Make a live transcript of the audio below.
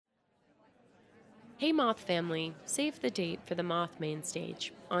Hey Moth family, save the date for the Moth main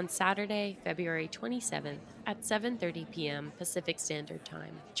stage on Saturday, February 27th at 7:30 p.m. Pacific Standard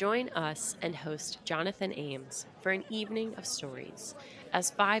Time. Join us and host Jonathan Ames for an evening of stories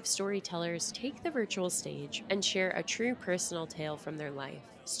as 5 storytellers take the virtual stage and share a true personal tale from their life.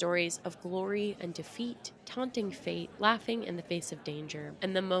 Stories of glory and defeat, taunting fate, laughing in the face of danger,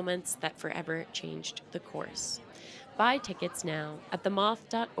 and the moments that forever changed the course. Buy tickets now at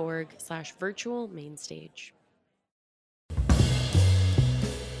themoth.org/virtual mainstage.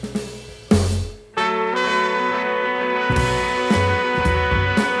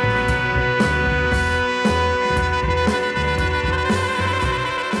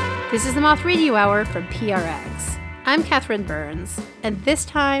 This is the Moth Radio Hour from PRX. I'm Catherine Burns, and this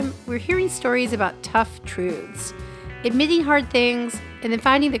time we're hearing stories about tough truths, admitting hard things, and then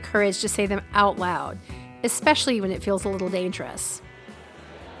finding the courage to say them out loud, especially when it feels a little dangerous.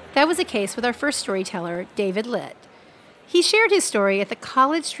 That was the case with our first storyteller, David Litt. He shared his story at the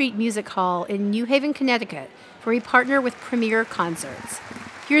College Street Music Hall in New Haven, Connecticut, where he partnered with Premier Concerts.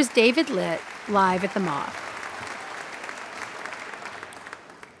 Here's David Litt live at the Moth.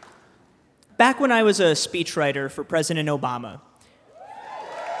 Back when I was a speechwriter for President Obama,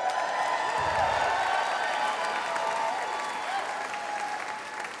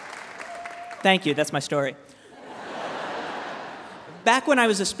 thank you, that's my story. Back when I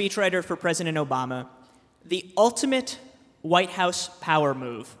was a speechwriter for President Obama, the ultimate White House power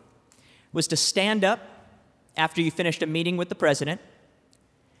move was to stand up after you finished a meeting with the president,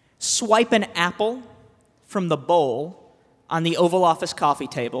 swipe an apple from the bowl on the Oval Office coffee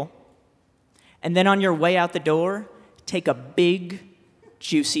table, and then on your way out the door, take a big,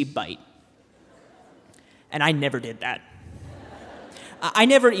 juicy bite. And I never did that. I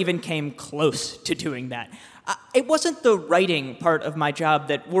never even came close to doing that. It wasn't the writing part of my job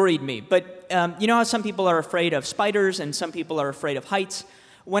that worried me, but you know how some people are afraid of spiders and some people are afraid of heights?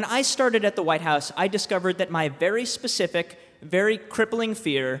 When I started at the White House, I discovered that my very specific, very crippling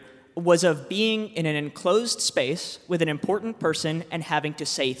fear was of being in an enclosed space with an important person and having to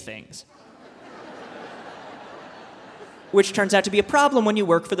say things. Which turns out to be a problem when you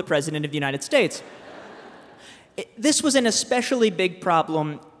work for the President of the United States. This was an especially big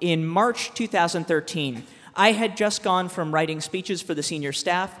problem in March 2013. I had just gone from writing speeches for the senior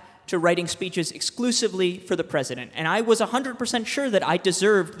staff to writing speeches exclusively for the president, and I was 100% sure that I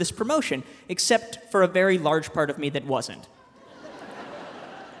deserved this promotion, except for a very large part of me that wasn't.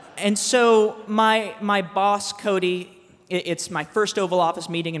 And so my boss, Cody, it's my first Oval Office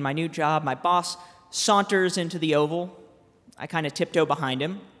meeting in my new job. My boss saunters into the Oval. I kind of tiptoe behind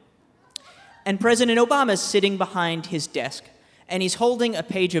him. And President Obama's sitting behind his desk, and he's holding a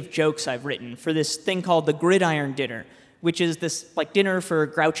page of jokes I've written for this thing called the Gridiron Dinner, which is this dinner for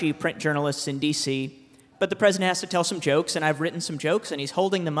grouchy print journalists in D.C. But the president has to tell some jokes, and I've written some jokes, and he's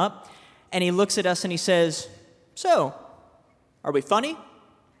holding them up, and he looks at us and he says, "So, are we funny?"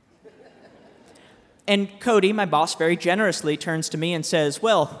 And Cody, my boss, very generously turns to me and says,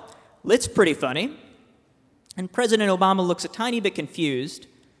 "Well, Litt's pretty funny." And President Obama looks a tiny bit confused,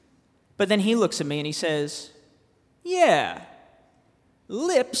 but then he looks at me and he says, "Yeah,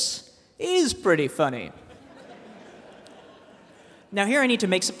 Lips is pretty funny." Now here I need to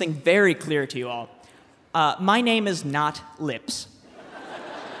make something very clear to you all. My name is not Lips.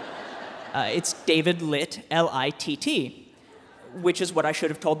 It's David Litt, L-I-T-T, which is what I should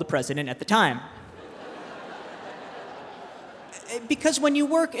have told the president at the time. Because when you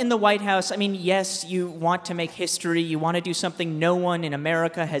work in the White House, I mean, yes, you want to make history, you want to do something no one in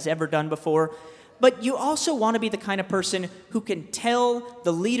America has ever done before, but you also want to be the kind of person who can tell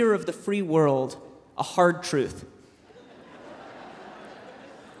the leader of the free world a hard truth.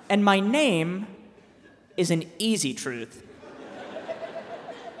 And my name is an easy truth.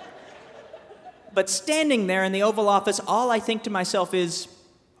 But standing there in the Oval Office, all I think to myself is,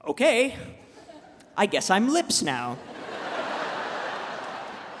 okay, I guess I'm Lips now.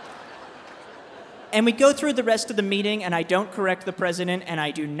 And we go through the rest of the meeting, and I don't correct the president, and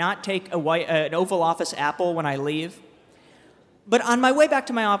I do not take an Oval Office apple when I leave. But on my way back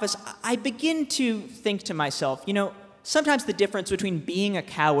to my office, I begin to think to myself, you know, sometimes the difference between being a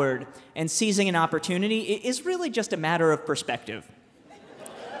coward and seizing an opportunity is really just a matter of perspective.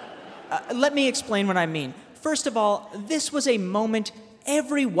 Let me explain what I mean. First of all, this was a moment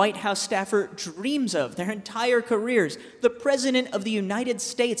every White House staffer dreams of their entire careers. The President of the United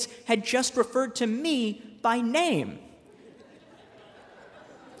States had just referred to me by name.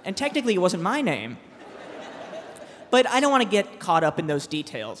 And technically, it wasn't my name. But I don't want to get caught up in those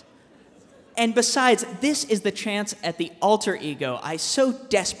details. And besides, this is the chance at the alter ego I so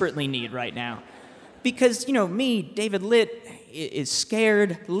desperately need right now. Because, me, David Litt, is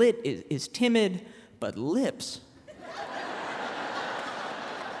scared, Litt is timid, but Lips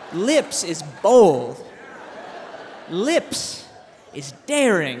is bold. Lips is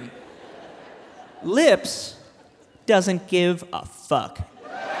daring. Lips doesn't give a fuck.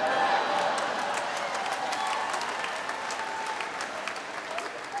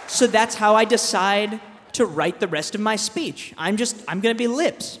 So that's how I decide to write the rest of my speech. I'm going to be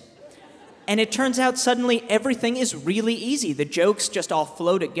Lips. And it turns out suddenly everything is really easy. The jokes just all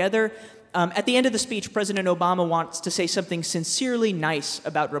flow together. At the end of the speech, President Obama wants to say something sincerely nice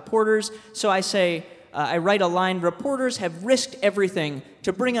about reporters. So I write a line, reporters have risked everything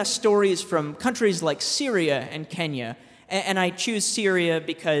to bring us stories from countries like Syria and Kenya. And I choose Syria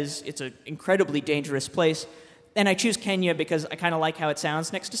because it's an incredibly dangerous place. And I choose Kenya because I kind of like how it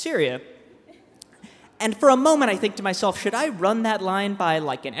sounds next to Syria. And for a moment, I think to myself, should I run that line by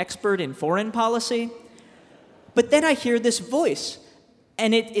like an expert in foreign policy? But then I hear this voice,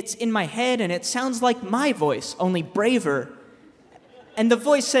 and it's in my head, and it sounds like my voice, only braver. And the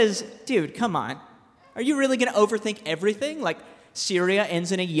voice says, dude, come on. Are you really going to overthink everything? Like, Syria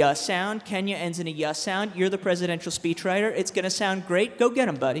ends in a "yuh" sound, Kenya ends in a "yuh" sound, you're the presidential speechwriter, it's going to sound great, go get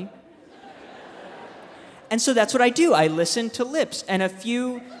him, buddy. And so that's what I do. I listen to Lips, and a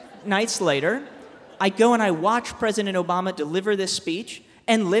few nights later, I go and I watch President Obama deliver this speech,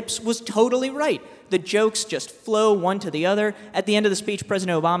 and Lips was totally right. The jokes just flow one to the other. At the end of the speech,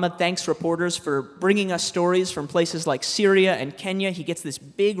 President Obama thanks reporters for bringing us stories from places like Syria and Kenya. He gets this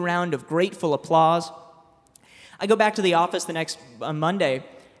big round of grateful applause. I go back to the office the next Monday,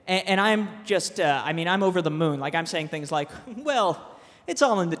 and I'm just, I'm over the moon. Like, I'm saying things like, well, it's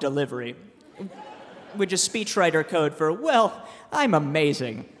all in the delivery, which is speechwriter code for, well, I'm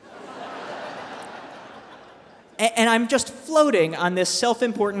amazing. And I'm just floating on this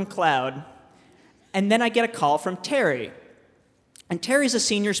self-important cloud, and then I get a call from Terry. And Terry's a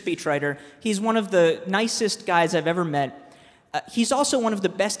senior speechwriter. He's one of the nicest guys I've ever met. He's also one of the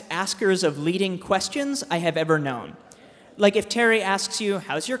best askers of leading questions I have ever known. Like if Terry asks you,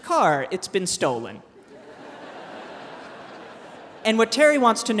 how's your car? It's been stolen. And what Terry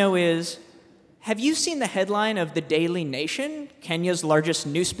wants to know is, have you seen the headline of the Daily Nation, Kenya's largest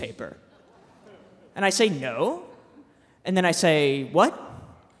newspaper? And I say, no. And then I say, what?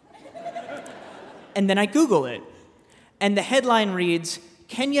 And then I Google it. And the headline reads,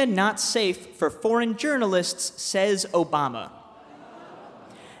 Kenya not safe for foreign journalists, says Obama.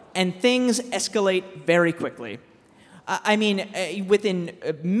 And things escalate very quickly. Within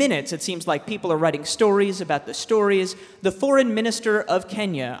minutes, it seems like people are writing stories about the stories. The foreign minister of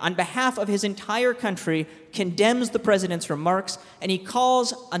Kenya, on behalf of his entire country, condemns the president's remarks, and he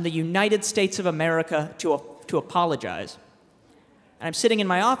calls on the United States of America to apologize. And I'm sitting in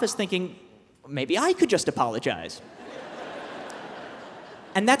my office thinking, maybe I could just apologize.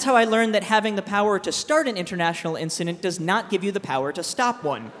 And that's how I learned that having the power to start an international incident does not give you the power to stop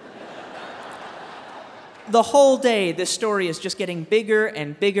one. The whole day, this story is just getting bigger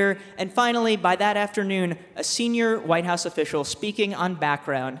and bigger, and finally, by that afternoon, a senior White House official speaking on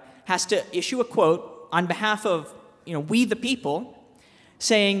background has to issue a quote on behalf of, we the people,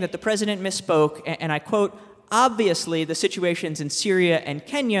 saying that the president misspoke, and I quote, obviously the situations in Syria and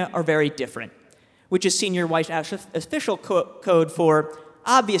Kenya are very different, which is senior White House official code for,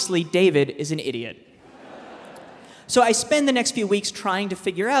 obviously David is an idiot. So I spend the next few weeks trying to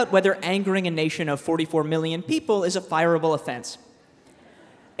figure out whether angering a nation of 44 million people is a fireable offense.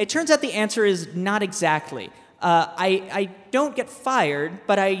 It turns out the answer is not exactly. I don't get fired,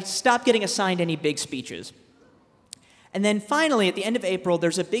 but I stop getting assigned any big speeches. And then finally, at the end of April,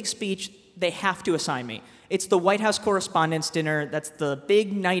 there's a big speech they have to assign me. It's the White House Correspondents' Dinner. That's the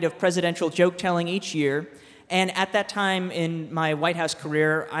big night of presidential joke-telling each year. And at that time in my White House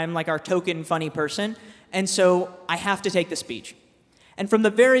career, I'm like our token funny person. And so I have to take the speech. And from the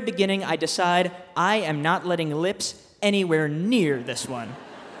very beginning, I decide I am not letting Lips anywhere near this one.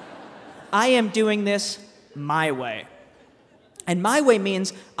 I am doing this my way. And my way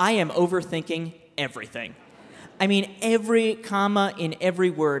means I am overthinking everything. I mean, every comma in every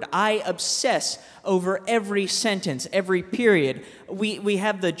word. I obsess over every sentence, every period. We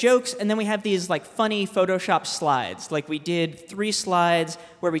have the jokes, and then we have these like funny Photoshop slides. Like we did 3 slides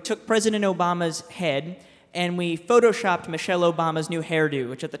where we took President Obama's head and we Photoshopped Michelle Obama's new hairdo,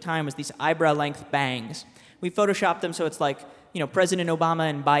 which at the time was these eyebrow-length bangs. We Photoshopped them so it's like, President Obama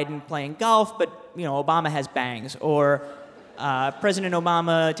and Biden playing golf, but, Obama has bangs. Or President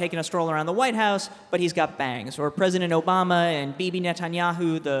Obama taking a stroll around the White House, but he's got bangs. Or President Obama and Bibi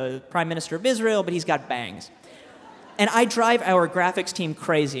Netanyahu, the Prime Minister of Israel, but he's got bangs. And I drive our graphics team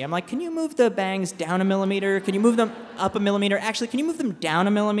crazy. I'm like, can you move the bangs down a millimeter? Can you move them up a millimeter? Actually, can you move them down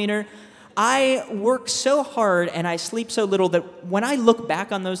a millimeter? I work so hard and I sleep so little that when I look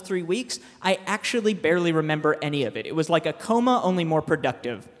back on those 3 weeks, I actually barely remember any of it. It was like a coma, only more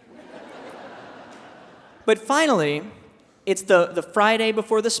productive. But finally, it's the Friday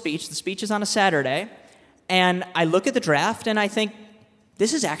before the speech. The speech is on a Saturday. And I look at the draft and I think,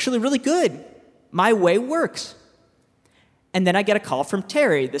 this is actually really good. My way works. And then I get a call from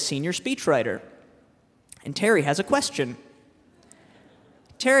Terry, the senior speechwriter. And Terry has a question.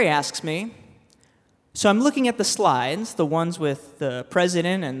 Terry asks me, so I'm looking at the slides, the ones with the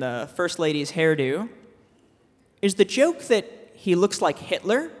president and the first lady's hairdo. Is the joke that he looks like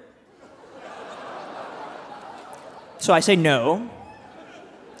Hitler? So I say no.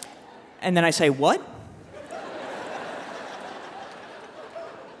 And then I say, what?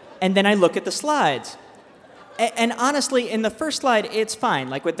 And then I look at the slides. And honestly, in the first slide, it's fine.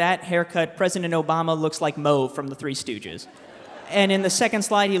 Like with that haircut, President Obama looks like Moe from the Three Stooges. And in the second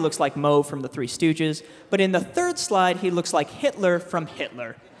slide, he looks like Moe from the Three Stooges. But in the third slide, he looks like Hitler from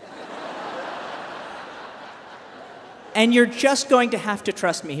Hitler. And you're just going to have to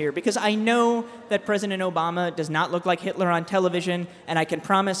trust me here, because I know that President Obama does not look like Hitler on television, and I can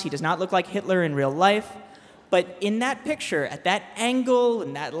promise he does not look like Hitler in real life. But in that picture, at that angle,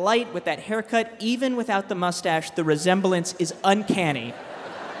 and that light, with that haircut, even without the mustache, the resemblance is uncanny.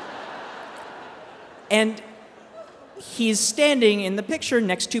 And he's standing in the picture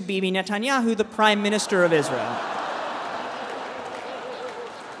next to Bibi Netanyahu, the Prime Minister of Israel.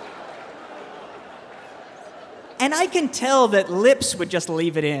 And I can tell that lips would just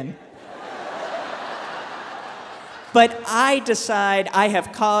leave it in. But I decide I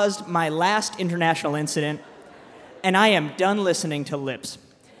have caused my last international incident, and I am done listening to lips.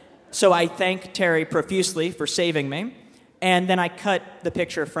 So I thank Terry profusely for saving me, and then I cut the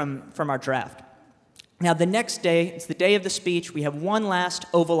picture from our draft. Now, the next day, it's the day of the speech. We have one last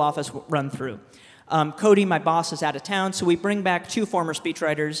Oval Office run through. Cody, my boss, is out of town, so we bring back two former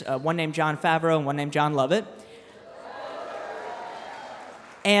speechwriters, one named Jon Favreau and one named Jon Lovett.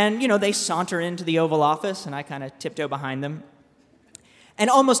 And, they saunter into the Oval Office, and I kind of tiptoe behind them. And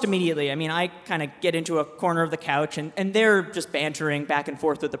almost immediately, I kind of get into a corner of the couch, and they're just bantering back and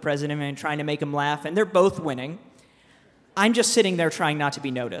forth with the president and trying to make him laugh, and they're both winning. I'm just sitting there trying not to be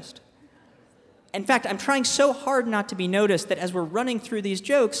noticed. In fact, I'm trying so hard not to be noticed that as we're running through these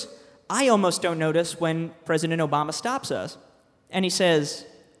jokes, I almost don't notice when President Obama stops us. And he says,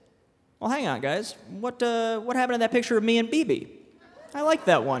 well, hang on, guys. What happened to that picture of me and Bibi? I like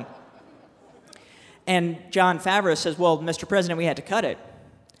that one. And Jon Favreau says, well, Mr. President, we had to cut it.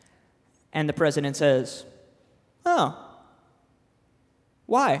 And the president says, oh,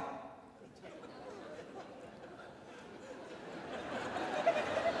 why?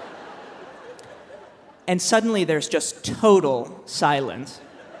 And suddenly there's just total silence.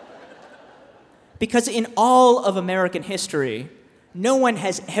 Because in all of American history, no one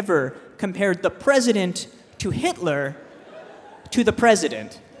has ever compared the president to Hitler to the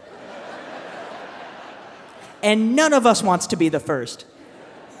president. And none of us wants to be the first.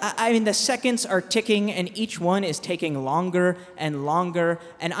 The seconds are ticking, and each one is taking longer and longer,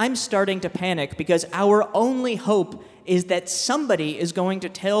 and I'm starting to panic because our only hope is that somebody is going to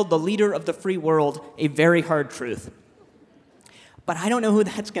tell the leader of the free world a very hard truth. But I don't know who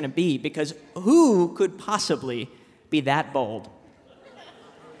that's going to be, because who could possibly be that bold?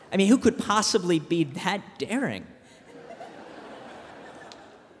 Who could possibly be that daring?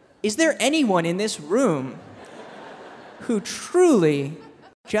 Is there anyone in this room who truly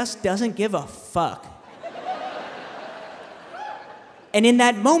just doesn't give a fuck? And in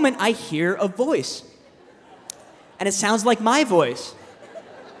that moment, I hear a voice. And it sounds like my voice,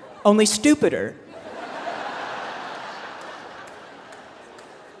 only stupider.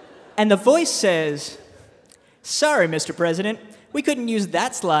 And the voice says, sorry, Mr. President, we couldn't use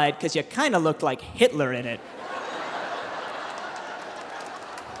that slide because you kind of looked like Hitler in it.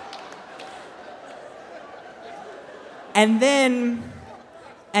 And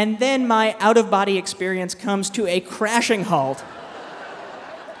then my out-of-body experience comes to a crashing halt.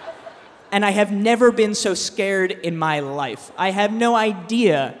 And I have never been so scared in my life. I have no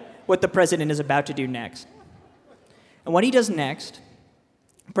idea what the president is about to do next. And what he does next,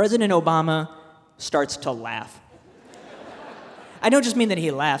 President Obama starts to laugh. I don't just mean that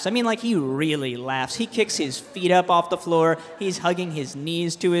he laughs. I mean like he really laughs. He kicks his feet up off the floor. He's hugging his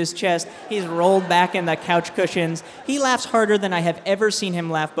knees to his chest. He's rolled back in the couch cushions. He laughs harder than I have ever seen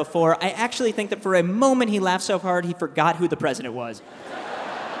him laugh before. I actually think that for a moment he laughed so hard he forgot who the president was.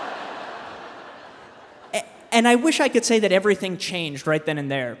 And I wish I could say that everything changed right then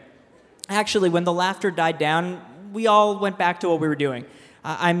and there. Actually, when the laughter died down, we all went back to what we were doing.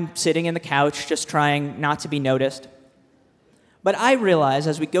 I'm sitting in the couch, just trying not to be noticed. But I realize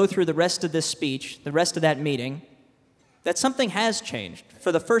as we go through the rest of this speech, the rest of that meeting, that something has changed.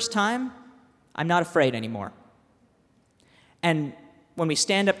 For the first time, I'm not afraid anymore. And when we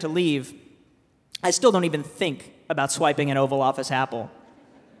stand up to leave, I still don't even think about swiping an Oval Office apple.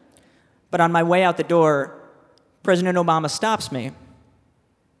 But on my way out the door, President Obama stops me,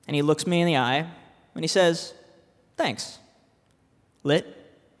 and he looks me in the eye, and he says, "Thanks. Litt."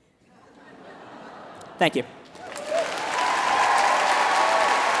 Thank you.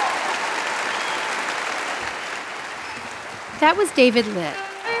 That was David Litt.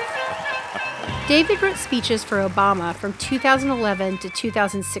 David wrote speeches for Obama from 2011 to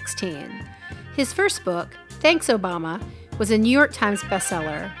 2016. His first book, Thanks, Obama, was a New York Times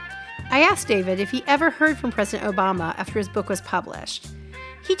bestseller. I asked David if he ever heard from President Obama after his book was published.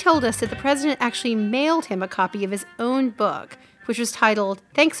 He told us that the president actually mailed him a copy of his own book, which was titled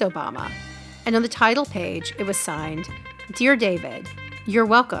Thanks, Obama. And on the title page, it was signed, "Dear David, you're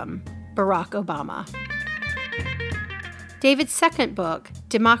welcome, Barack Obama." David's second book,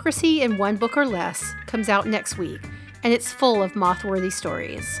 Democracy in One Book or Less, comes out next week, and it's full of moth-worthy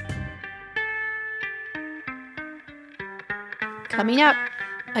stories. Coming up,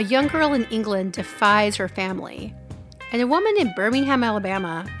 a young girl in England defies her family, and a woman in Birmingham,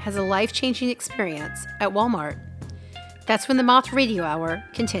 Alabama has a life-changing experience at Walmart. That's when the Moth Radio Hour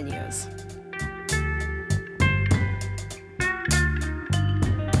continues.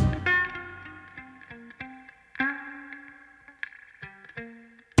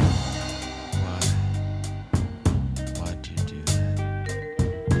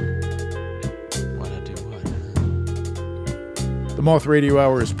 The Moth Radio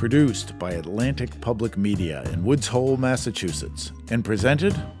Hour is produced by Atlantic Public Media in Woods Hole, Massachusetts, and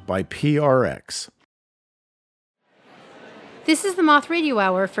presented by PRX. This is the Moth Radio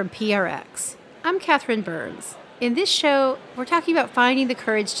Hour from PRX. I'm Catherine Burns. In this show, we're talking about finding the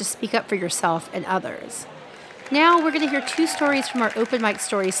courage to speak up for yourself and others. Now we're going to hear two stories from our open mic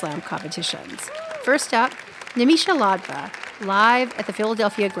story slam competitions. First up, Nimisha Ladva, live at the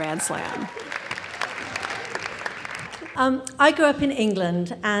Philadelphia Grand Slam. I grew up in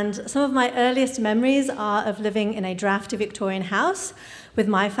England, and some of my earliest memories are of living in a drafty Victorian house with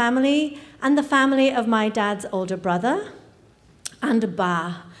my family and the family of my dad's older brother, and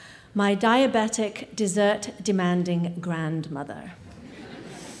Ba, my diabetic, dessert-demanding grandmother.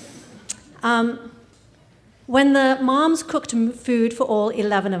 When the moms cooked food for all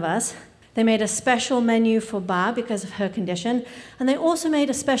 11 of us, they made a special menu for Ba because of her condition, and they also made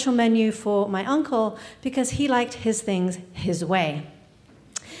a special menu for my uncle because he liked his things his way.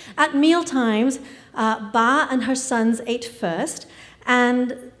 At meal times, Ba and her sons ate first,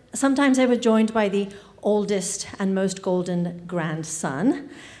 and sometimes they were joined by the oldest and most golden grandson.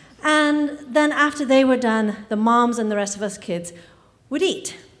 And then after they were done, the moms and the rest of us kids would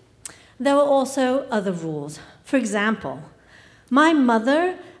eat. There were also other rules. For example, my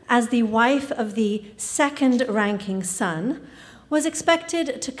mother, as the wife of the second-ranking son, was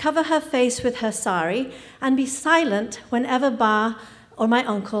expected to cover her face with her sari and be silent whenever Ba or my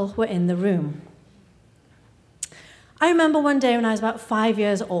uncle were in the room. I remember one day when I was about 5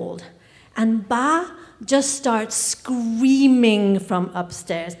 years old, and Ba just starts screaming from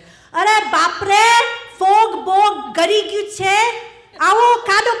upstairs, "Are bapre, fog bog gari gyuche, awo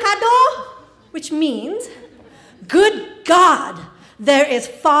kado kado," which means, "Good God, there is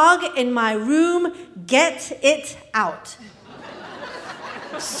fog in my room, get it out."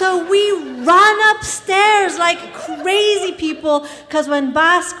 So we run upstairs like crazy people, because when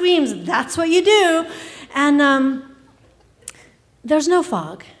Ba screams, that's what you do. And there's no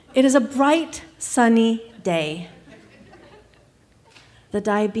fog. It is a bright, sunny day. The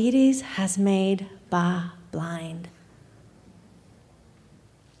diabetes has made Ba blind.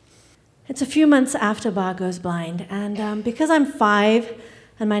 It's a few months after Ba goes blind, and because I'm 5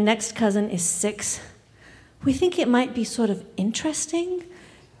 and my next cousin is 6, we think it might be sort of interesting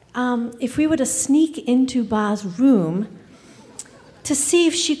if we were to sneak into Ba's room to see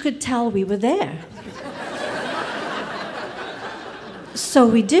if she could tell we were there. So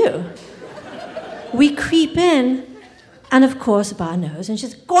we do. We creep in, and of course Ba knows, and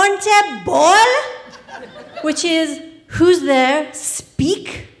she's, "Konche bol?" Which is, "Who's there?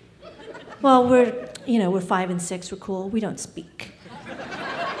 Speak." Well, we're 5 and 6, we're cool, we don't speak.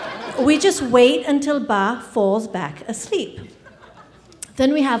 We just wait until Ba falls back asleep.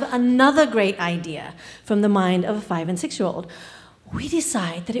 Then we have another great idea from the mind of a 5 and 6-year-old. we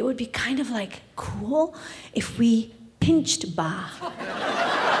decide that it would be kind of like cool if we pinched Ba.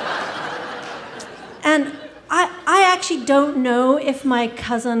 And I actually don't know if my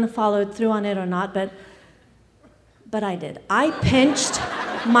cousin followed through on it or not, but I did. I pinched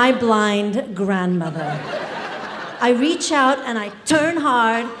my blind grandmother. I reach out and I turn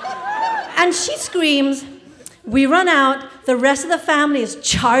hard, and she screams. We run out. The rest of the family is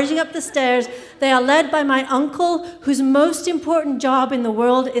charging up the stairs. They are led by my uncle, whose most important job in the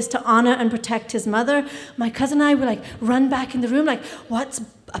world is to honor and protect his mother. My cousin and I were run back in the room what's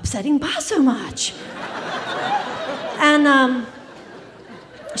upsetting Ba so much? And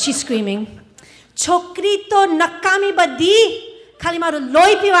she's screaming, Chokrito nakami badi kalimaru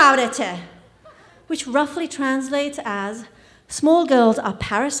loi piwareche, which roughly translates as, small girls are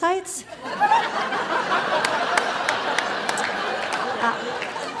parasites.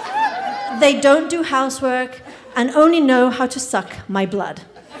 They don't do housework and only know how to suck my blood.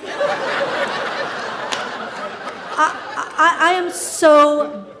 I am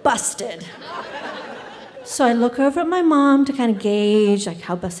so busted. So I look over at my mom to kind of gauge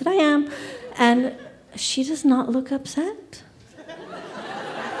how busted I am, and she does not look upset.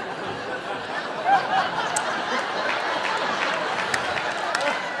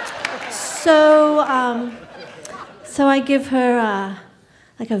 So I give her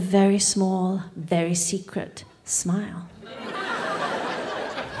a very small, very secret smile.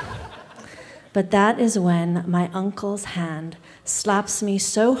 But that is when my uncle's hand slaps me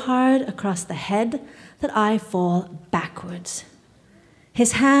so hard across the head that I fall backwards.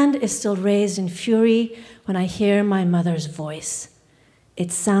 His hand is still raised in fury when I hear my mother's voice.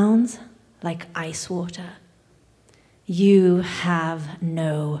 It sounds like ice water. You have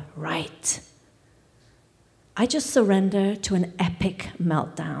no right. I just surrender to an epic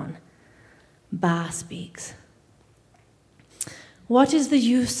meltdown. Ba speaks. What is the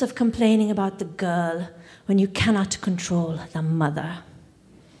use of complaining about the girl when you cannot control the mother?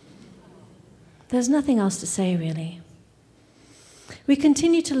 There's nothing else to say, really. We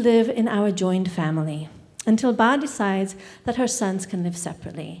continue to live in our joined family until Ba decides that her sons can live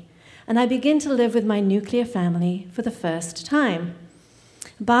separately, and I begin to live with my nuclear family for the first time.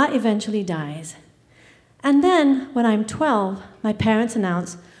 Ba eventually dies. And then, when I'm 12, my parents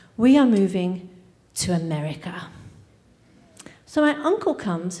announce we are moving to America. So my uncle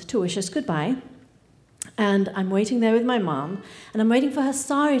comes to wish us goodbye, and I'm waiting there with my mom, and I'm waiting for her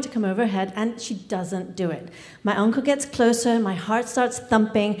sari to come over her head, and she doesn't do it. My uncle gets closer, my heart starts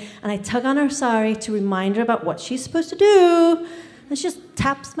thumping, and I tug on her sari to remind her about what she's supposed to do, and she just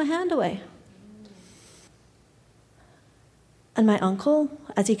taps my hand away. And my uncle,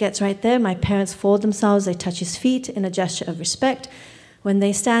 as he gets right there, my parents fold themselves, they touch his feet in a gesture of respect. When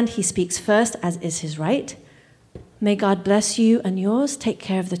they stand, he speaks first, as is his right. May God bless you and yours, take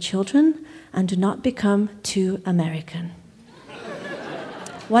care of the children, and do not become too American.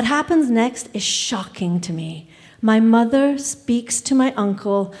 What happens next is shocking to me. My mother speaks to my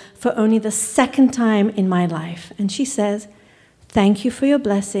uncle for only the second time in my life, and she says, "Thank you for your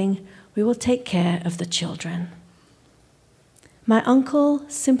blessing. We will take care of the children." My uncle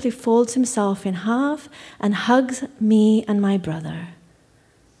simply folds himself in half and hugs me and my brother.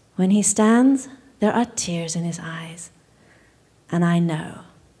 When he stands, there are tears in his eyes. And I know,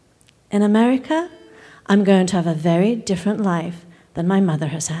 in America, I'm going to have a very different life than my mother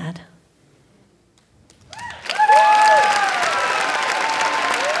has had.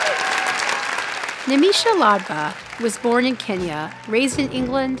 Nimisha Ladva was born in Kenya, raised in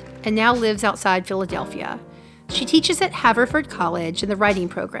England, and now lives outside Philadelphia. She teaches at Haverford College in the writing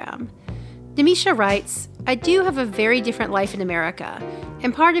program. Nimisha writes, "I do have a very different life in America,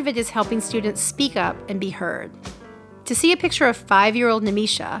 and part of it is helping students speak up and be heard." To see a picture of 5-year-old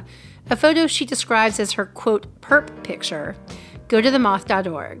Nimisha, a photo she describes as her, quote, perp picture, go to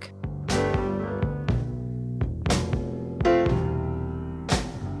themoth.org.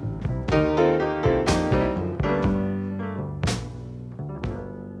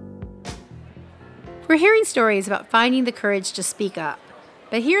 We're hearing stories about finding the courage to speak up,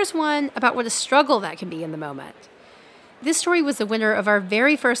 but here's one about what a struggle that can be in the moment. This story was the winner of our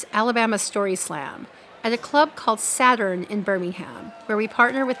very first Alabama Story Slam at a club called Saturn in Birmingham, where we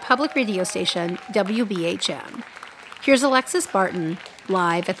partner with public radio station WBHM. Here's Alexis Barton,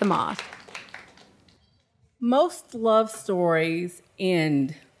 live at the Moth. Most love stories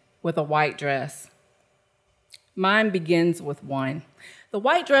end with a white dress. Mine begins with one. The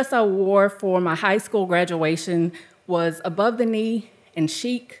white dress I wore for my high school graduation was above the knee and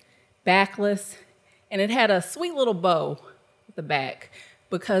chic, backless, and it had a sweet little bow at the back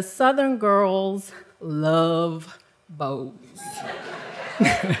because Southern girls love bows.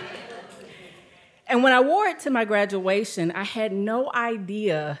 And when I wore it to my graduation, I had no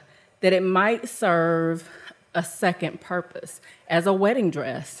idea that it might serve a second purpose as a wedding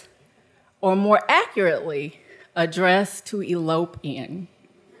dress, or more accurately, a dress to elope in.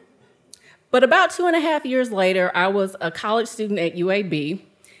 But about 2.5 years later, I was a college student at UAB,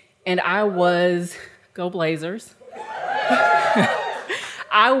 and I was, go Blazers,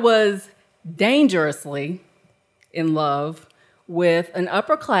 I was dangerously in love with an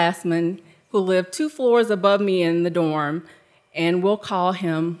upperclassman who lived 2 floors above me in the dorm, and we'll call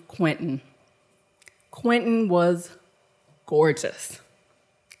him Quentin. Quentin was gorgeous.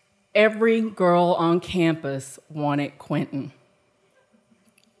 Every girl on campus wanted Quentin,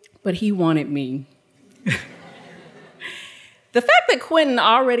 but he wanted me. The fact that Quentin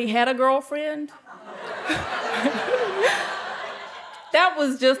already had a girlfriend, that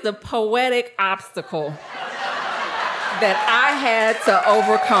was just a poetic obstacle that I had to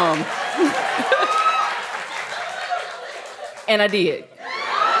overcome. And I did.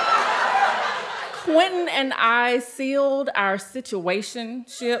 Quentin and I sealed our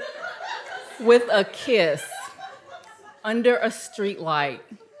situationship with a kiss under a streetlight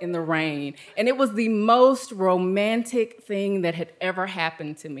in the rain. And it was the most romantic thing that had ever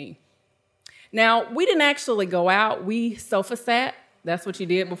happened to me. Now, we didn't actually go out. We sofa sat. That's what you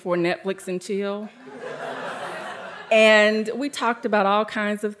did before Netflix and chill. And we talked about all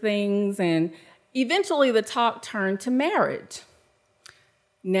kinds of things, and eventually the talk turned to marriage.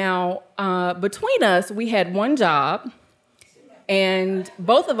 Now, between us, we had one job, and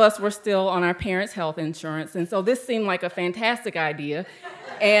both of us were still on our parents' health insurance, and so this seemed like a fantastic idea.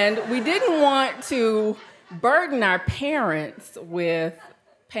 And we didn't want to burden our parents with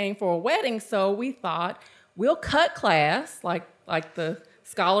paying for a wedding, so we thought, we'll cut class, like the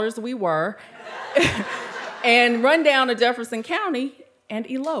scholars we were, and run down to Jefferson County and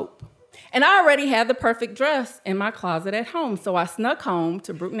elope. And I already had the perfect dress in my closet at home, so I snuck home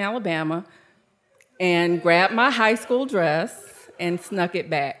to Brewton, Alabama, and grabbed my high school dress and snuck it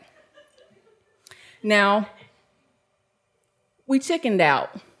back. Now, we chickened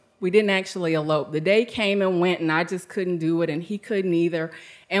out. We didn't actually elope. The day came and went, and I just couldn't do it, and he couldn't either.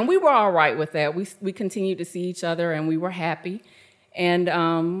 And we were all right with that. We continued to see each other, and we were happy. And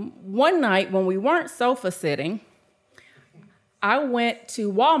one night when we weren't sofa sitting, I went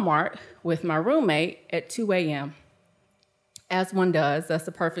to Walmart with my roommate at 2 a.m. As one does, that's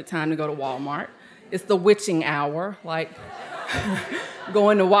the perfect time to go to Walmart. It's the witching hour, like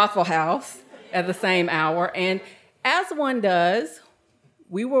going to Waffle House at the same hour. And as one does,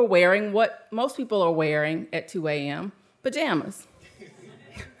 we were wearing what most people are wearing at 2 a.m., pajamas.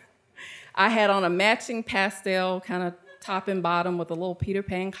 I had on a matching pastel kind of top and bottom with a little Peter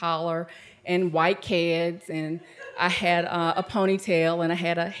Pan collar and white Keds, and I had a ponytail, and I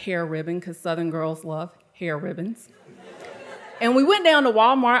had a hair ribbon, because Southern girls love hair ribbons. And we went down to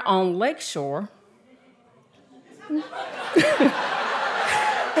Walmart on Lakeshore.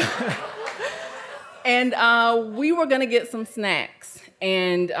 And we were going to get some snacks.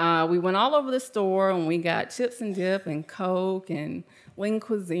 And we went all over the store, and we got chips and dip and Coke and Lean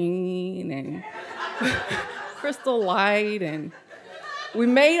Cuisine and Crystal Light, and we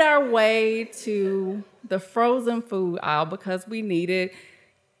made our way to the frozen food aisle because we needed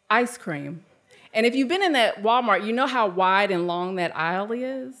ice cream. And if you've been in that Walmart, you know how wide and long that aisle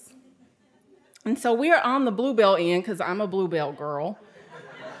is. And so we are on the Bluebell end, because I'm a Bluebell girl.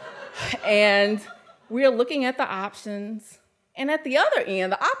 And we are looking at the options. And at the other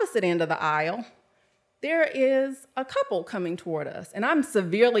end, the opposite end of the aisle, there is a couple coming toward us. And I'm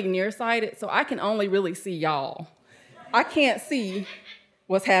severely nearsighted, so I can only really see y'all. I can't see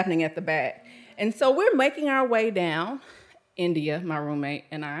what's happening at the back. And so we're making our way down, India, my roommate,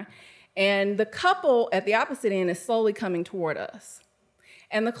 and I, and the couple at the opposite end is slowly coming toward us.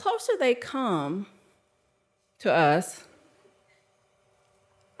 And the closer they come to us,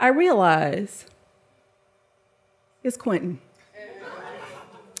 I realize it's Quentin.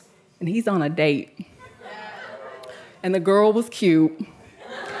 And he's on a date. And the girl was cute.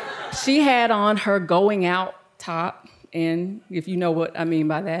 She had on her going out top, and if you know what I mean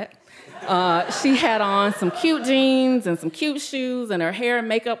by that, she had on some cute jeans and some cute shoes, and her hair and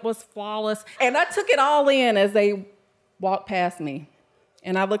makeup was flawless. And I took it all in as they walked past me.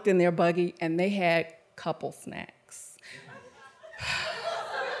 And I looked in their buggy, and they had couple snacks.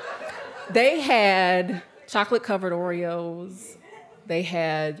 They had chocolate-covered Oreos. They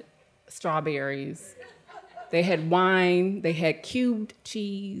had strawberries. They had wine. They had cubed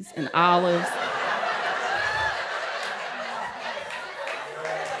cheese and olives.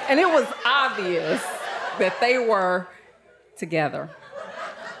 And it was obvious that they were together.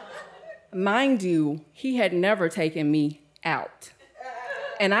 Mind you, he had never taken me out.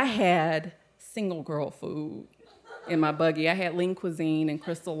 And I had single girl food in my buggy. I had lean cuisine and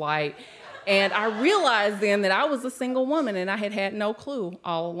Crystal Light. And I realized then that I was a single woman and I had no clue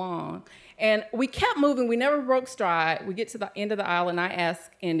all along. And we kept moving. We never broke stride. We get to the end of the aisle and I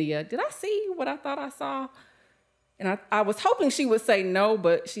asked India, did I see what I thought I saw? And I was hoping she would say no,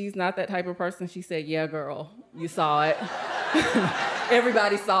 but she's not that type of person. She said, yeah, girl, you saw it.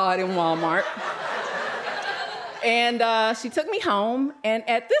 Everybody saw it in Walmart. And she took me home. And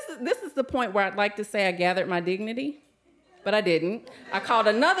at this is the point where I'd like to say I gathered my dignity, but I didn't. I called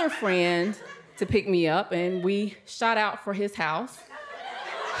another friend to pick me up, and we shot out for his house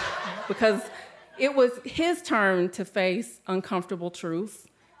because it was his turn to face uncomfortable truths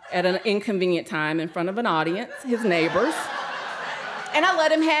at an inconvenient time in front of an audience, his neighbors. And I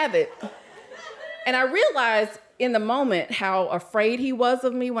let him have it. And I realized in the moment how afraid he was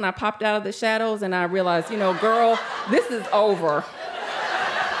of me when I popped out of the shadows, and I realized, girl, this is over.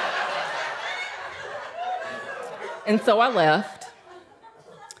 And so I left.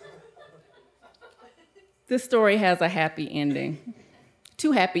 This story has a happy ending.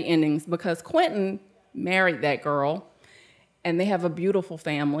 2 happy endings, because Quentin married that girl, and they have a beautiful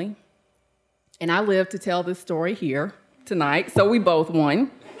family. And I live to tell this story here tonight, so we both won.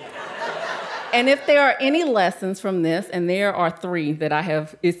 And if there are any lessons from this, and there are 3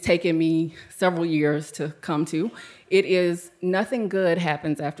 that it's taken me several years to come to, it is nothing good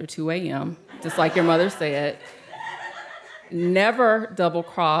happens after 2 a.m., just like your mother said. Never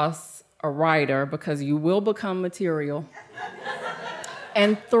double-cross a writer because you will become material.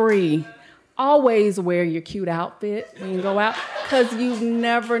 And 3, always wear your cute outfit when you go out because you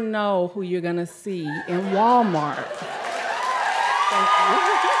never know who you're going to see in Walmart. Thank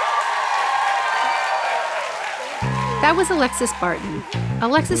you. That was Alexis Barton.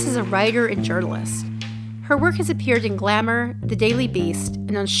 Alexis is a writer and journalist. Her work has appeared in Glamour, The Daily Beast,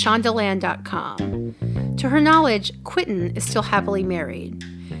 and on Shondaland.com. To her knowledge, Quentin is still happily married.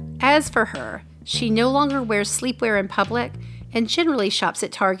 As for her, she no longer wears sleepwear in public and generally shops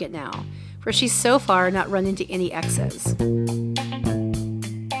at Target now, where she's so far not run into any exes.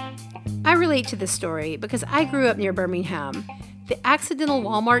 I relate to this story because I grew up near Birmingham. The accidental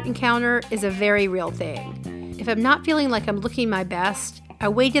Walmart encounter is a very real thing. If I'm not feeling like I'm looking my best, I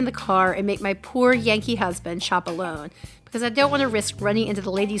wait in the car and make my poor Yankee husband shop alone because I don't want to risk running into the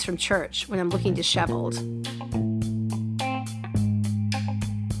ladies from church when I'm looking disheveled.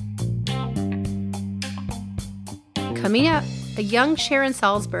 Coming up, a young Sharon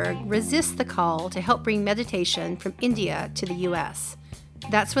Salzberg resists the call to help bring meditation from India to the U.S.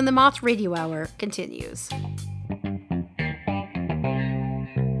 That's when the Moth Radio Hour continues.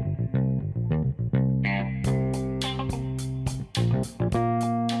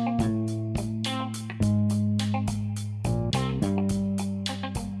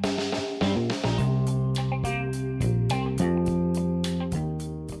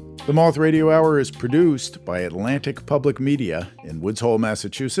 The Moth Radio Hour is produced by Atlantic Public Media in Woods Hole,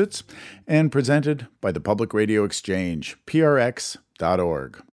 Massachusetts, and presented by the Public Radio Exchange,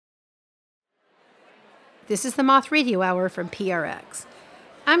 prx.org. This is the Moth Radio Hour from PRX.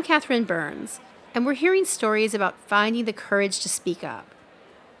 I'm Catherine Burns, and we're hearing stories about finding the courage to speak up.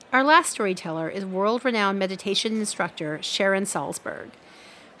 Our last storyteller is world-renowned meditation instructor Sharon Salzberg.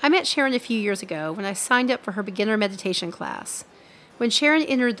 I met Sharon a few years ago when I signed up for her beginner meditation class. When Sharon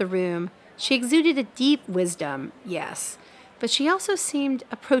entered the room, she exuded a deep wisdom, yes, but she also seemed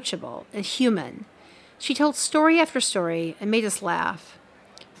approachable and human. She told story after story and made us laugh.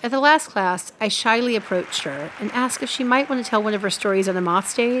 At the last class, I shyly approached her and asked if she might want to tell one of her stories on the Moth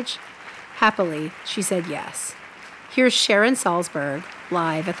stage. Happily, she said yes. Here's Sharon Salzberg,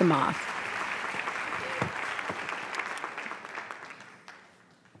 live at the Moth.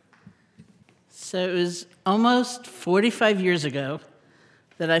 So it was almost 45 years ago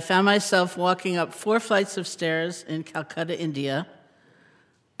that I found myself walking up 4 flights of stairs in Calcutta, India.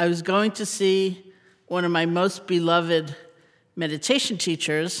 I was going to see one of my most beloved meditation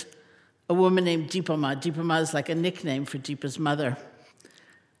teachers, a woman named Deepa Ma. Deepa Ma is like a nickname for Deepa's mother.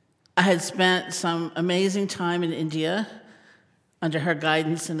 I had spent some amazing time in India under her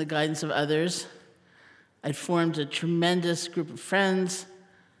guidance and the guidance of others. I'd formed a tremendous group of friends.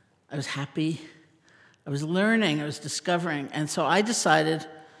 I was happy. I was learning, I was discovering, and so I decided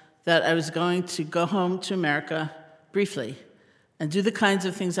that I was going to go home to America briefly and do the kinds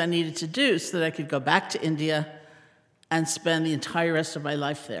of things I needed to do so that I could go back to India and spend the entire rest of my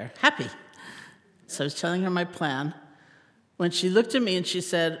life there, happy. So I was telling her my plan when she looked at me and she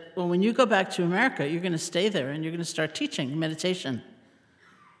said, well, when you go back to America, you're going to stay there and you're going to start teaching meditation.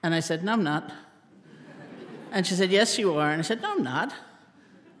 And I said, no, I'm not. And she said, yes, you are. And I said, no, I'm not.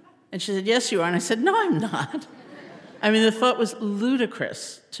 And she said, yes, you are. And I said, no, I'm not. I mean, the thought was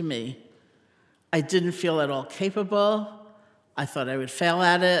ludicrous to me. I didn't feel at all capable. I thought I would fail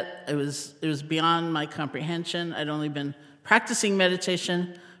at it. It was beyond my comprehension. I'd only been practicing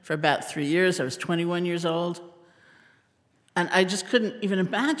meditation for about 3 years. I was 21 years old. And I just couldn't even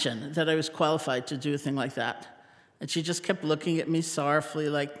imagine that I was qualified to do a thing like that. And she just kept looking at me sorrowfully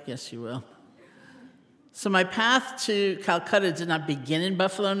like, yes, you will. So my path to Calcutta did not begin in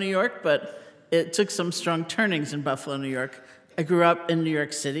Buffalo, New York, but it took some strong turnings in Buffalo, New York. I grew up in New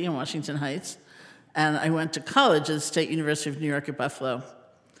York City, in Washington Heights, and I went to college at the State University of New York at Buffalo.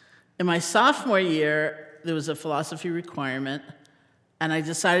 In my sophomore year, there was a philosophy requirement, and I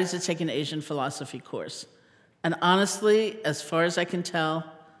decided to take an Asian philosophy course. And honestly, as far as I can tell,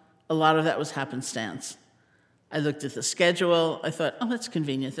 a lot of that was happenstance. I looked at the schedule. I thought, oh, that's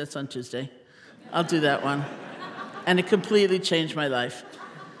convenient. That's on Tuesday. I'll do that one. And it completely changed my life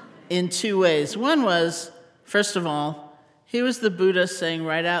in 2 ways. One was, first of all, here was the Buddha saying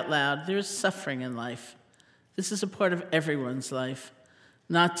right out loud, there is suffering in life. This is a part of everyone's life,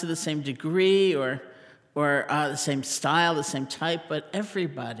 not to the same degree or the same style, the same type, but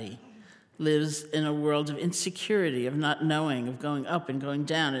everybody lives in a world of insecurity, of not knowing, of going up and going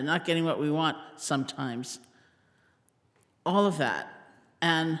down, and not getting what we want sometimes. All of that.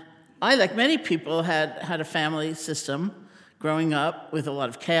 And I, like many people, had a family system growing up with a lot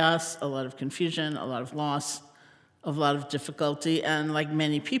of chaos, a lot of confusion, a lot of loss, a lot of difficulty. And like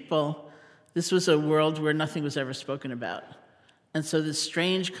many people, this was a world where nothing was ever spoken about. And so this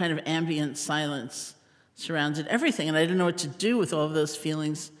strange kind of ambient silence surrounded everything. And I didn't know what to do with all of those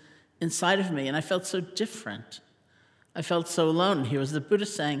feelings inside of me. And I felt so different. I felt so alone. Here was the Buddha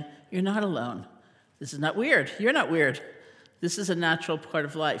saying, you're not alone. This is not weird. You're not weird. This is a natural part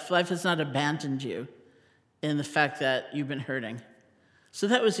of life. Life has not abandoned you in the fact that you've been hurting. So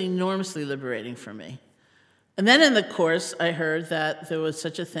that was enormously liberating for me. And then in the course, I heard that there was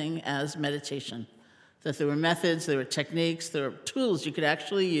such a thing as meditation, that there were methods, there were techniques, there were tools you could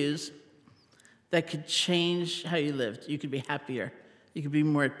actually use that could change how you lived. You could be happier. You could be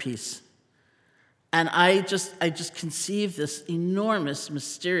more at peace. And I just conceived this enormous,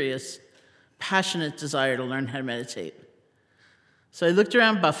 mysterious, passionate desire to learn how to meditate. So I looked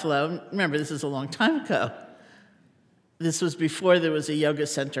around Buffalo. Remember, this is a long time ago. This was before there was a yoga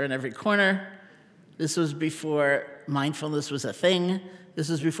center in every corner. This was before mindfulness was a thing. This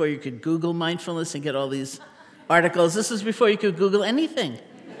was before you could Google mindfulness and get all these articles. This was before you could Google anything,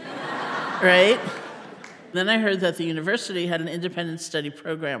 right? Then I heard that the university had an independent study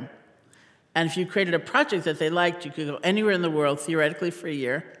program. And if you created a project that they liked, you could go anywhere in the world, theoretically for a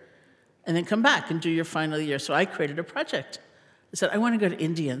year, and then come back and do your final year. So I created a project. I said, I want to go to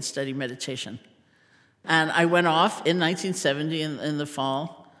India and study meditation. And I went off in 1970 in the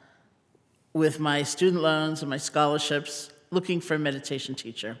fall with my student loans and my scholarships looking for a meditation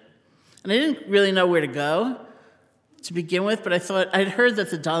teacher. And I didn't really know where to go to begin with, but I thought, I'd heard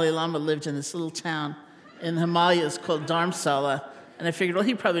that the Dalai Lama lived in this little town in the Himalayas called Dharamsala, and I figured, well,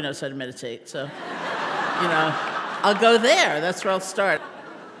 he probably knows how to meditate, so, I'll go there. That's where I'll start.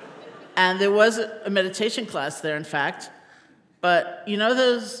 And there was a meditation class there, in fact, but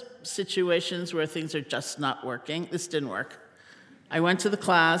those situations where things are just not working? This didn't work. I went to the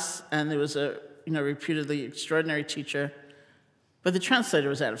class, and there was a reputedly extraordinary teacher, but the translator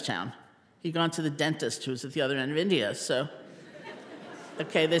was out of town. He'd gone to the dentist who was at the other end of India, so...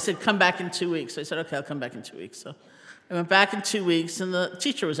 Okay, they said, come back in 2 weeks. So I said, okay, I'll come back in 2 weeks. So I went back in 2 weeks, and the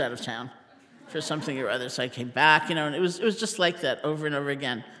teacher was out of town for something or other. So I came back, and it was just like that over and over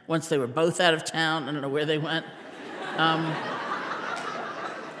again. Once they were both out of town, I don't know where they went.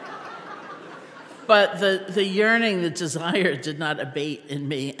 But the yearning, the desire did not abate in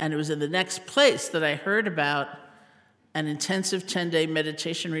me, and it was in the next place that I heard about an intensive 10-day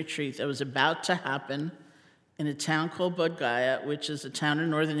meditation retreat that was about to happen in a town called Bodh Gaya, which is a town in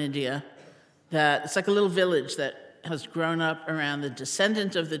northern India, that it's like a little village that has grown up around the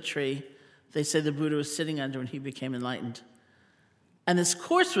descendant of the tree they say the Buddha was sitting under when he became enlightened. And this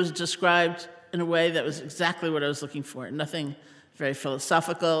course was described in a way that was exactly what I was looking for. Nothing very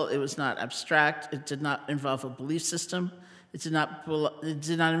philosophical. It was not abstract. It did not involve a belief system. It did not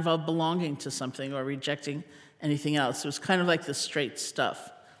involve belonging to something or rejecting anything else. It was kind of like the straight stuff,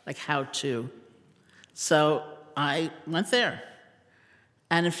 like how to. So I went there.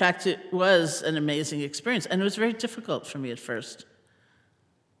 And in fact, it was an amazing experience. And it was very difficult for me at first.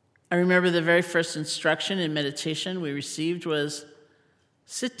 I remember the very first instruction in meditation we received was,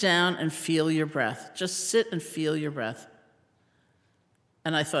 sit down and feel your breath. Just sit and feel your breath.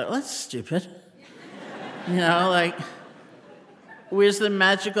 And I thought, well, that's stupid. Where's the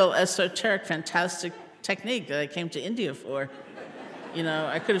magical, esoteric, fantastic technique that I came to India for?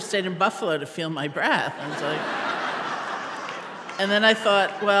 I could have stayed in Buffalo to feel my breath. I was like, and then I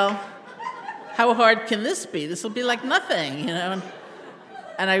thought, well, how hard can this be? This will be like nothing, And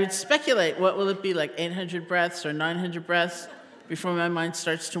I would speculate, what will it be, like 800 breaths or 900 breaths before my mind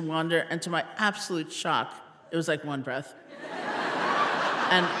starts to wander? And to my absolute shock, it was like one breath.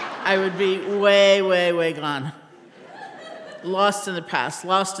 And I would be way, way, way gone. Lost in the past,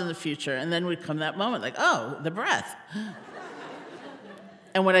 lost in the future. And then would come that moment, like, oh, the breath.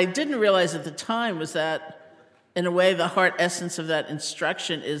 And what I didn't realize at the time was that, in a way, the heart essence of that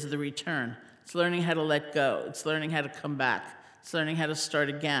instruction is the return. It's learning how to let go. It's learning how to come back. It's learning how to start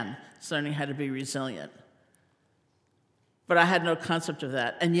again. It's learning how to be resilient. But I had no concept of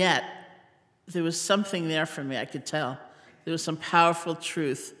that. And yet, there was something there for me, I could tell. There was some powerful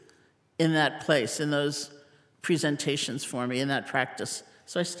truth in that place, in those presentations for me, in that practice.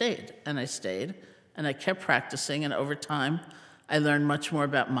 So I stayed, and I kept practicing, and over time, I learned much more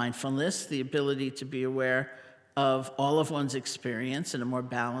about mindfulness, the ability to be aware of all of one's experience in a more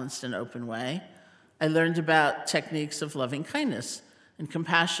balanced and open way. I learned about techniques of loving kindness and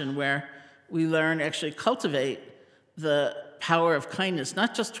compassion, where we learn, actually cultivate the power of kindness,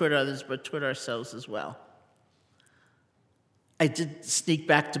 not just toward others, but toward ourselves as well. I did sneak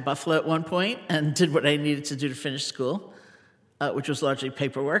back to Buffalo at one point and did what I needed to do to finish school, which was largely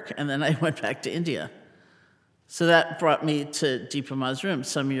paperwork, and then I went back to India. So that brought me to Deepa Ma's room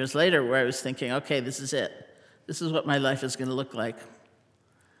some years later, where I was thinking, okay, this is it. This is what my life is going to look like.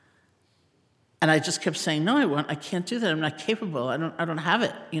 And I just kept saying, no, I can't do that. I'm not capable. I don't have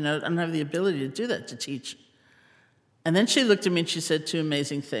it. I don't have the ability to do that, to teach. And then she looked at me and she said two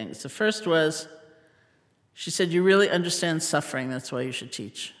amazing things. The first was, she said, you really understand suffering, that's why you should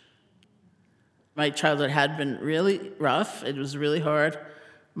teach. My childhood had been really rough. It was really hard.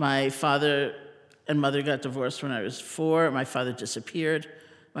 My father and mother got divorced when I was 4. My father disappeared.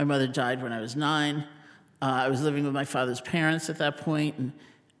 My mother died when I was 9. I was living with my father's parents at that point, and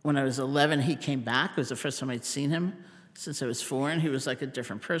when I was 11, he came back. It was the first time I'd seen him since I was 4, and he was like a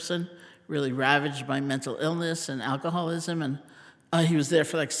different person, really ravaged by mental illness and alcoholism, and he was there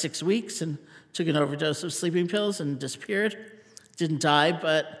for like 6 weeks and took an overdose of sleeping pills and disappeared. Didn't die,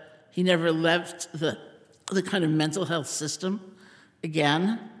 but he never left the kind of mental health system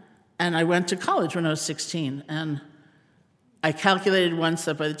again. And I went to college when I was 16, and I calculated once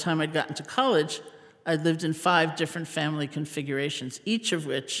that by the time I'd gotten to college, I'd lived in 5 different family configurations, each of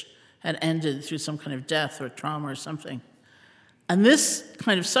which had ended through some kind of death or trauma or something. And this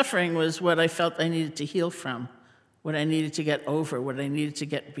kind of suffering was what I felt I needed to heal from, what I needed to get over, what I needed to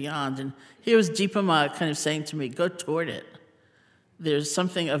get beyond. And here was Deepa Ma kind of saying to me, go toward it. There's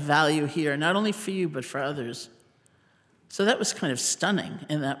something of value here, not only for you, but for others. So that was kind of stunning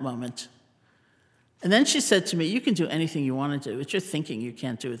in that moment. And then she said to me, you can do anything you want to do. It's your thinking you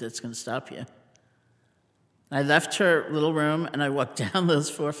can't do it that's going to stop you. I left her little room, and I walked down those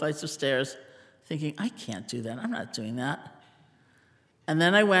 4 flights of stairs thinking, I can't do that. I'm not doing that. And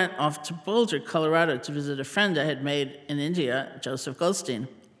then I went off to Boulder, Colorado, to visit a friend I had made in India, Joseph Goldstein,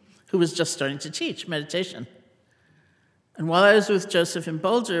 who was just starting to teach meditation. And while I was with Joseph in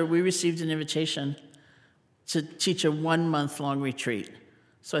Boulder, we received an invitation to teach a 1-month-long retreat.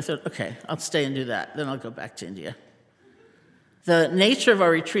 So I thought, okay, I'll stay and do that. Then I'll go back to India. The nature of our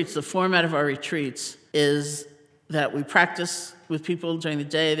retreats, the format of our retreats, is that we practice with people during the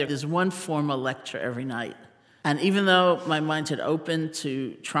day. There is one formal lecture every night. And even though my mind had opened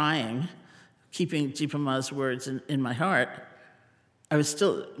to trying, keeping Deepa Ma's words in my heart, I was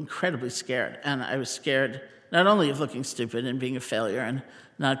still incredibly scared. And I was scared not only of looking stupid and being a failure and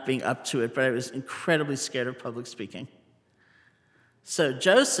not being up to it, but I was incredibly scared of public speaking. So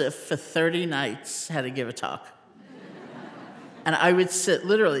Joseph, for 30 nights, had to give a talk. And I would sit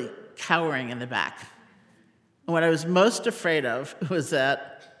literally cowering in the back. And what I was most afraid of was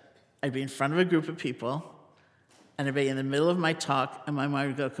that I'd be in front of a group of people, and I'd be in the middle of my talk, and my mind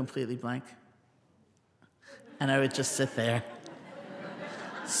would go completely blank. And I would just sit there,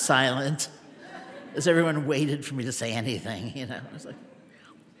 silent, as everyone waited for me to say anything, I was like...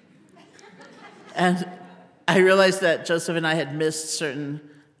 And I realized that Joseph and I had missed certain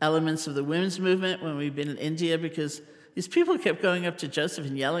elements of the women's movement when we'd been in India, because these people kept going up to Joseph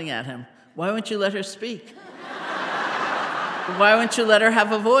and yelling at him, why won't you let her speak? Why won't you let her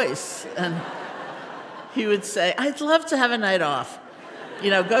have a voice? And he would say, I'd love to have a night off.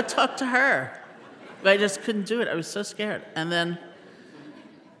 go talk to her. But I just couldn't do it. I was so scared. And then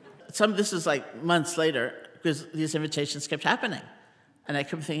this is like months later, because these invitations kept happening. And I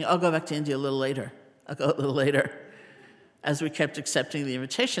kept thinking, I'll go back to India a little later. I'll go a little later. As we kept accepting the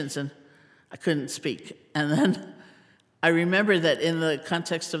invitations, and I couldn't speak. And then I remember that in the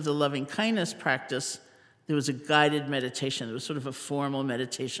context of the loving kindness practice, there was a guided meditation. It was sort of a formal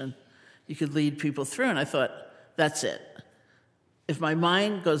meditation you could lead people through. And I thought, that's it. If my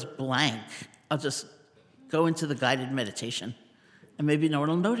mind goes blank, I'll just go into the guided meditation, and maybe no one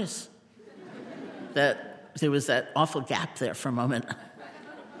will notice that there was that awful gap there for a moment.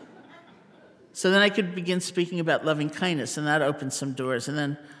 So then I could begin speaking about loving kindness, and that opened some doors. And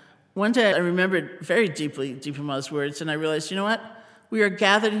then one day I remembered very deeply Deepa Ma's words, and I realized, you know what? We are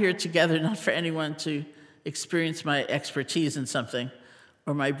gathered here together not for anyone to experience my expertise in something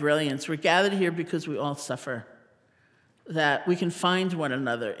or my brilliance. We're gathered here because we all suffer, that we can find one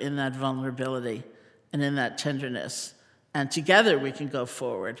another in that vulnerability and in that tenderness. And together we can go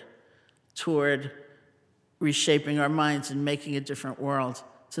forward toward reshaping our minds and making a different world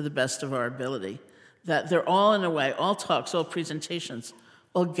to the best of our ability. That they're all, in a way, all talks, all presentations,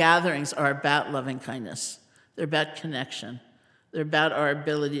 all gatherings are about loving kindness. They're about connection. They're about our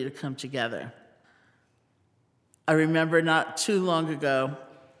ability to come together. I remember not too long ago,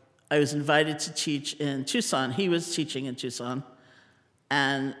 I was invited to teach in Tucson. He was teaching in Tucson.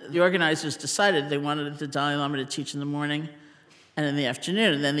 And the organizers decided they wanted the Dalai Lama to teach in the morning and in the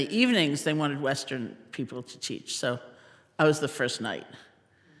afternoon. And then the evenings, they wanted Western people to teach. So I was the first night.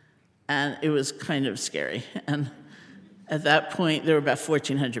 And it was kind of scary. And at that point, there were about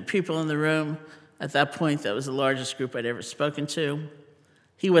 1,400 people in the room. At that point, that was the largest group I'd ever spoken to.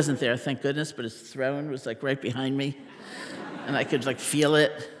 He wasn't there, thank goodness, but his throne was like right behind me. And I could like feel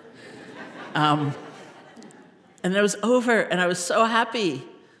it. And it was over, and I was so happy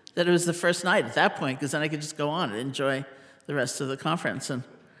that it was the first night at that point, because then I could just go on and enjoy the rest of the conference. And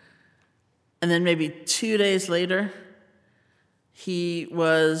then maybe 2 days later, he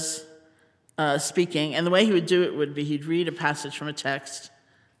was speaking, and the way he would do it would be he'd read a passage from a text,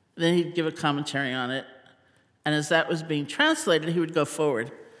 then he'd give a commentary on it, and as that was being translated, he would go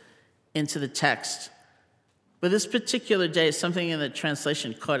forward into the text. But this particular day, something in the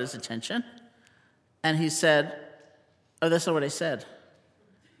translation caught his attention, and he said, "Oh, that's not what I said."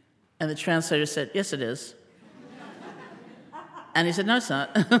 And the translator said, "Yes, it is." And he said, "No, it's not."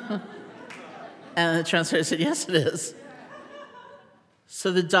 And the translator said, "Yes, it is."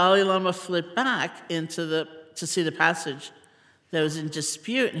 So the Dalai Lama flipped back to see the passage that was in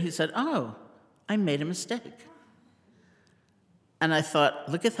dispute, and he said, "Oh, I made a mistake." And I thought,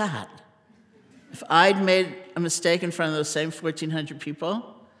 look at that. If I'd made a mistake in front of those same 1,400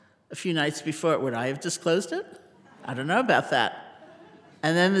 people a few nights before, would I have disclosed it? I don't know about that.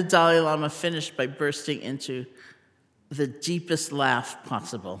 And then the Dalai Lama finished by bursting into the deepest laugh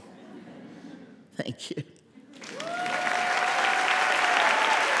possible. Thank you.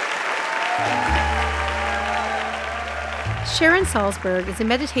 Sharon Salzberg is a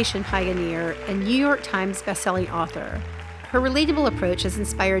meditation pioneer and New York Times bestselling author. Her relatable approach has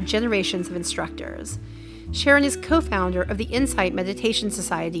inspired generations of instructors. Sharon is co-founder of the Insight Meditation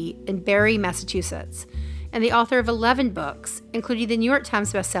Society in Barre, Massachusetts, and the author of 11 books, including the New York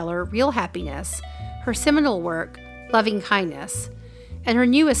Times bestseller Real Happiness, her seminal work, Loving Kindness, and her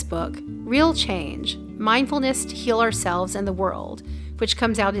newest book, Real Change, Mindfulness to Heal Ourselves and the World, which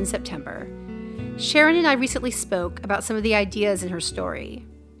comes out in September. Sharon and I recently spoke about some of the ideas in her story.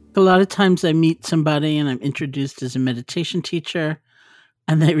 A lot of times I meet somebody and I'm introduced as a meditation teacher,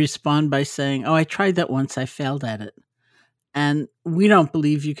 and they respond by saying, "Oh, I tried that once, I failed at it." And we don't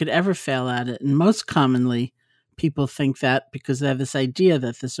believe you could ever fail at it. And most commonly, people think that because they have this idea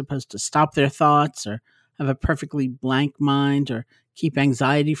that they're supposed to stop their thoughts or have a perfectly blank mind or keep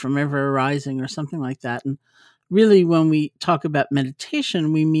anxiety from ever arising or something like that. And really, when we talk about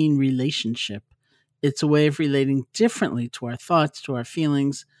meditation, we mean relationship. It's a way of relating differently to our thoughts, to our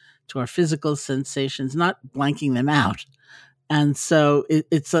feelings, to our physical sensations, not blanking them out. And so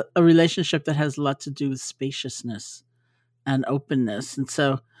it's a relationship that has a lot to do with spaciousness and openness. And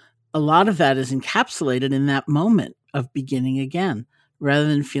so a lot of that is encapsulated in that moment of beginning again, rather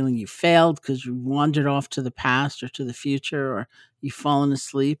than feeling you failed because you wandered off to the past or to the future or you've fallen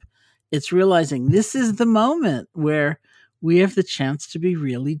asleep. It's realizing this is the moment where we have the chance to be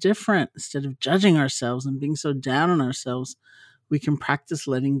really different. Instead of judging ourselves and being so down on ourselves, we can practice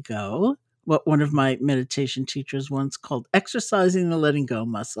letting go, what one of my meditation teachers once called exercising the letting go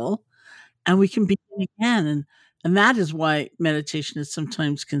muscle, and we can begin again. And that is why meditation is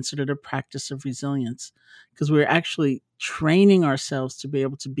sometimes considered a practice of resilience, because we're actually training ourselves to be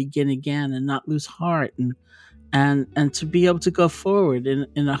able to begin again and not lose heart, and to be able to go forward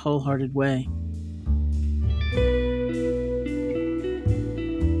in a wholehearted way.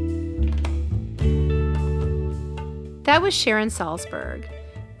 That was Sharon Salzberg.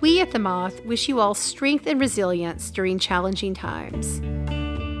 We at The Moth wish you all strength and resilience during challenging times.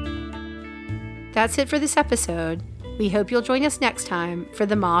 That's it for this episode. We hope you'll join us next time for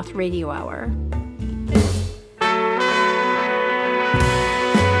the Moth Radio Hour.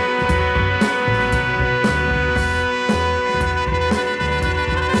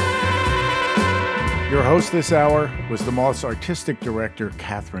 Your host this hour was the Moth's Artistic Director,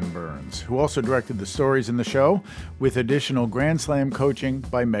 Catherine Burns, who also directed the stories in the show, with additional Grand Slam coaching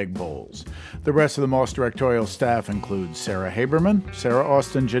by Meg Bowles. The rest of the Moth's directorial staff includes Sarah Haberman, Sarah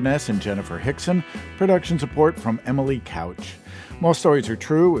Austin-Jeunesse, and Jennifer Hickson. Production support from Emily Couch. Most Stories Are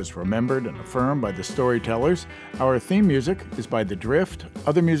True is remembered and affirmed by the Storytellers. Our theme music is by The Drift.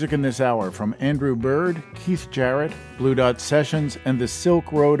 Other music in this hour from Andrew Bird, Keith Jarrett, Blue Dot Sessions, and the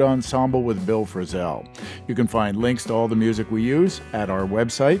Silk Road Ensemble with Bill Frisell. You can find links to all the music we use at our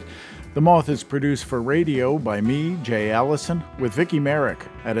website. The Moth is produced for radio by me, Jay Allison, with Vicki Merrick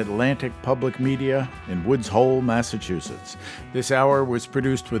at Atlantic Public Media in Woods Hole, Massachusetts. This hour was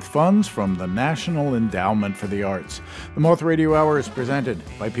produced with funds from the National Endowment for the Arts. The Moth Radio Hour is presented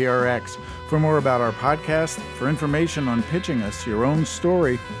by PRX. For more about our podcast, for information on pitching us your own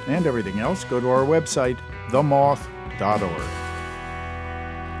story and everything else, go to our website, themoth.org.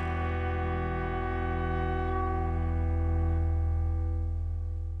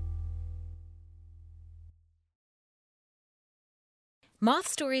 Moth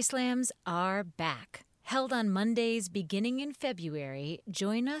Story Slams are back. Held on Mondays beginning in February,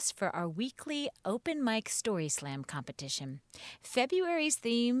 join us for our weekly open mic story slam competition. February's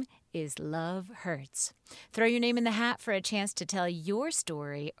theme is Love Hurts. Throw your name in the hat for a chance to tell your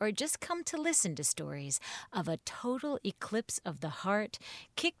story, or just come to listen to stories of a total eclipse of the heart,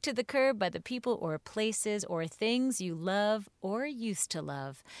 kicked to the curb by the people or places or things you love or used to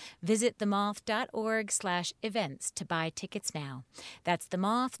love. Visit themoth.org/events to buy tickets now. That's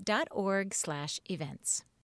themoth.org/events.